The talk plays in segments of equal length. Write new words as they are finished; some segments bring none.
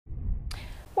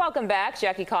Welcome back.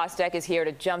 Jackie Kostek is here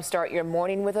to jumpstart your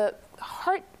morning with a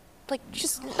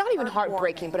just not even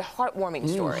heartbreaking, but a heartwarming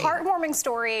story. Heartwarming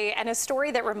story, and a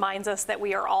story that reminds us that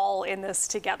we are all in this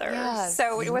together. Yes.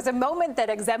 So it was a moment that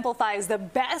exemplifies the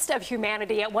best of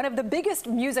humanity at one of the biggest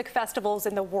music festivals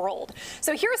in the world.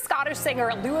 So here's Scottish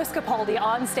singer Lewis Capaldi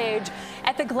on stage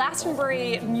at the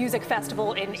Glastonbury Music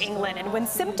Festival in England. And when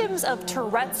symptoms of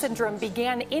Tourette syndrome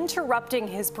began interrupting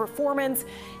his performance,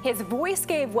 his voice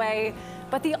gave way,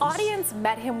 but the audience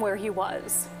met him where he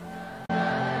was.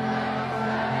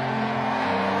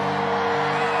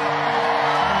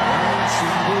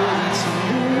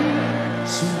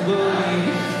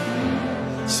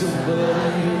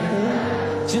 Somebody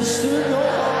just to know.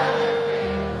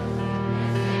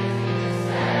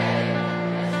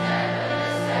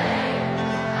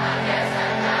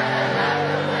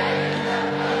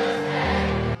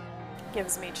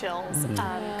 Gives me chills.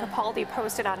 Capaldi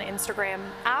posted on Instagram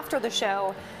after the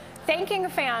show, thanking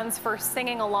fans for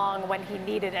singing along when he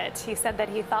needed it. He said that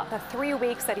he thought the 3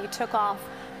 weeks that he took off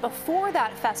before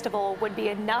that festival would be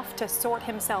enough to sort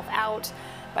himself out,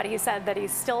 but he said that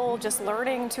he's still just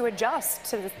learning to adjust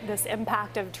to this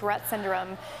impact of Tourette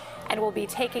syndrome and will be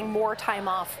taking more time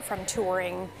off from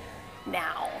touring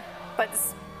now. But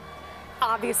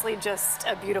obviously just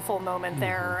a beautiful moment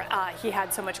there. He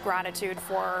had so much gratitude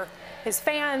for his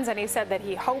fans, and he said that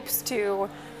he hopes to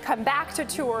come back to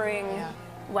touring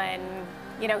when,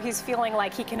 you know, he's feeling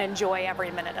like he can enjoy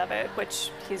every minute of it,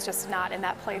 which he's just not in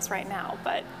that place right now,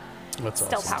 but that's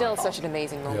still awesome. Still such an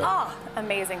amazing moment. Oh,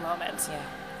 amazing moment. Yeah.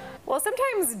 Well,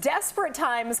 sometimes desperate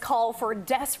times call for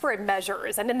desperate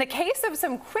measures. And in the case of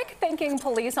some quick-thinking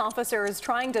police officers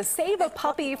trying to save a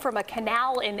puppy from a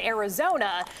canal in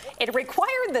Arizona, it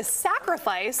required the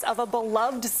sacrifice of a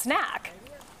beloved snack.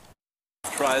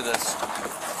 Try this.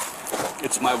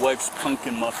 It's my wife's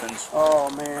pumpkin muffins. Oh,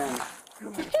 man.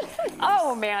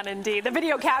 Oh, man, indeed. The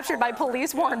video captured by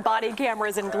police-worn body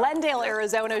cameras in Glendale,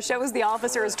 Arizona shows the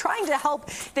officers trying to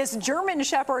help this German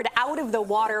Shepherd out of the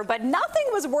water, but nothing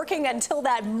was working until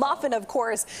that muffin, of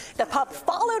course. The pup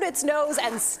followed its nose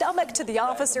and stomach to the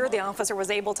officer. The officer was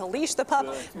able to leash the pup,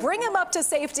 bring him up to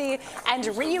safety, and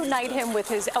reunite him with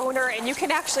his owner. And you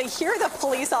can actually hear the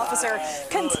police officer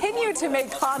continue to make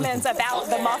comments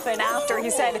about the muffin after. He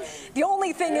said, "The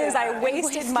only thing is I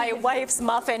wasted my wife's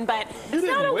muffin, but You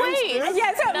didn't waste it.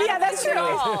 Yeah, that's true.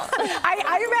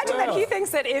 I imagine that he thinks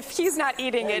that if he's not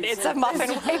eating it, it's a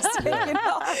muffin wasted. You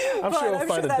know? I'm sure he'll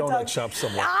find a donut shop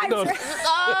somewhere.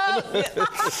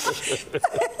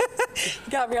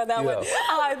 Got me on that one.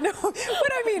 No,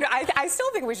 but I mean, I still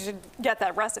think we should get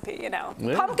that recipe, you know.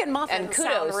 Yeah. Pumpkin muffins And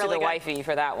kudos really to the good. wifey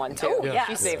for that one, too. Oh, yes.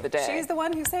 She saved the day. She's the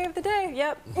one who saved the day,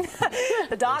 yep.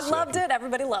 The dog loved it,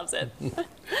 everybody loves it.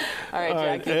 All right,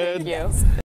 Jackie, thank you.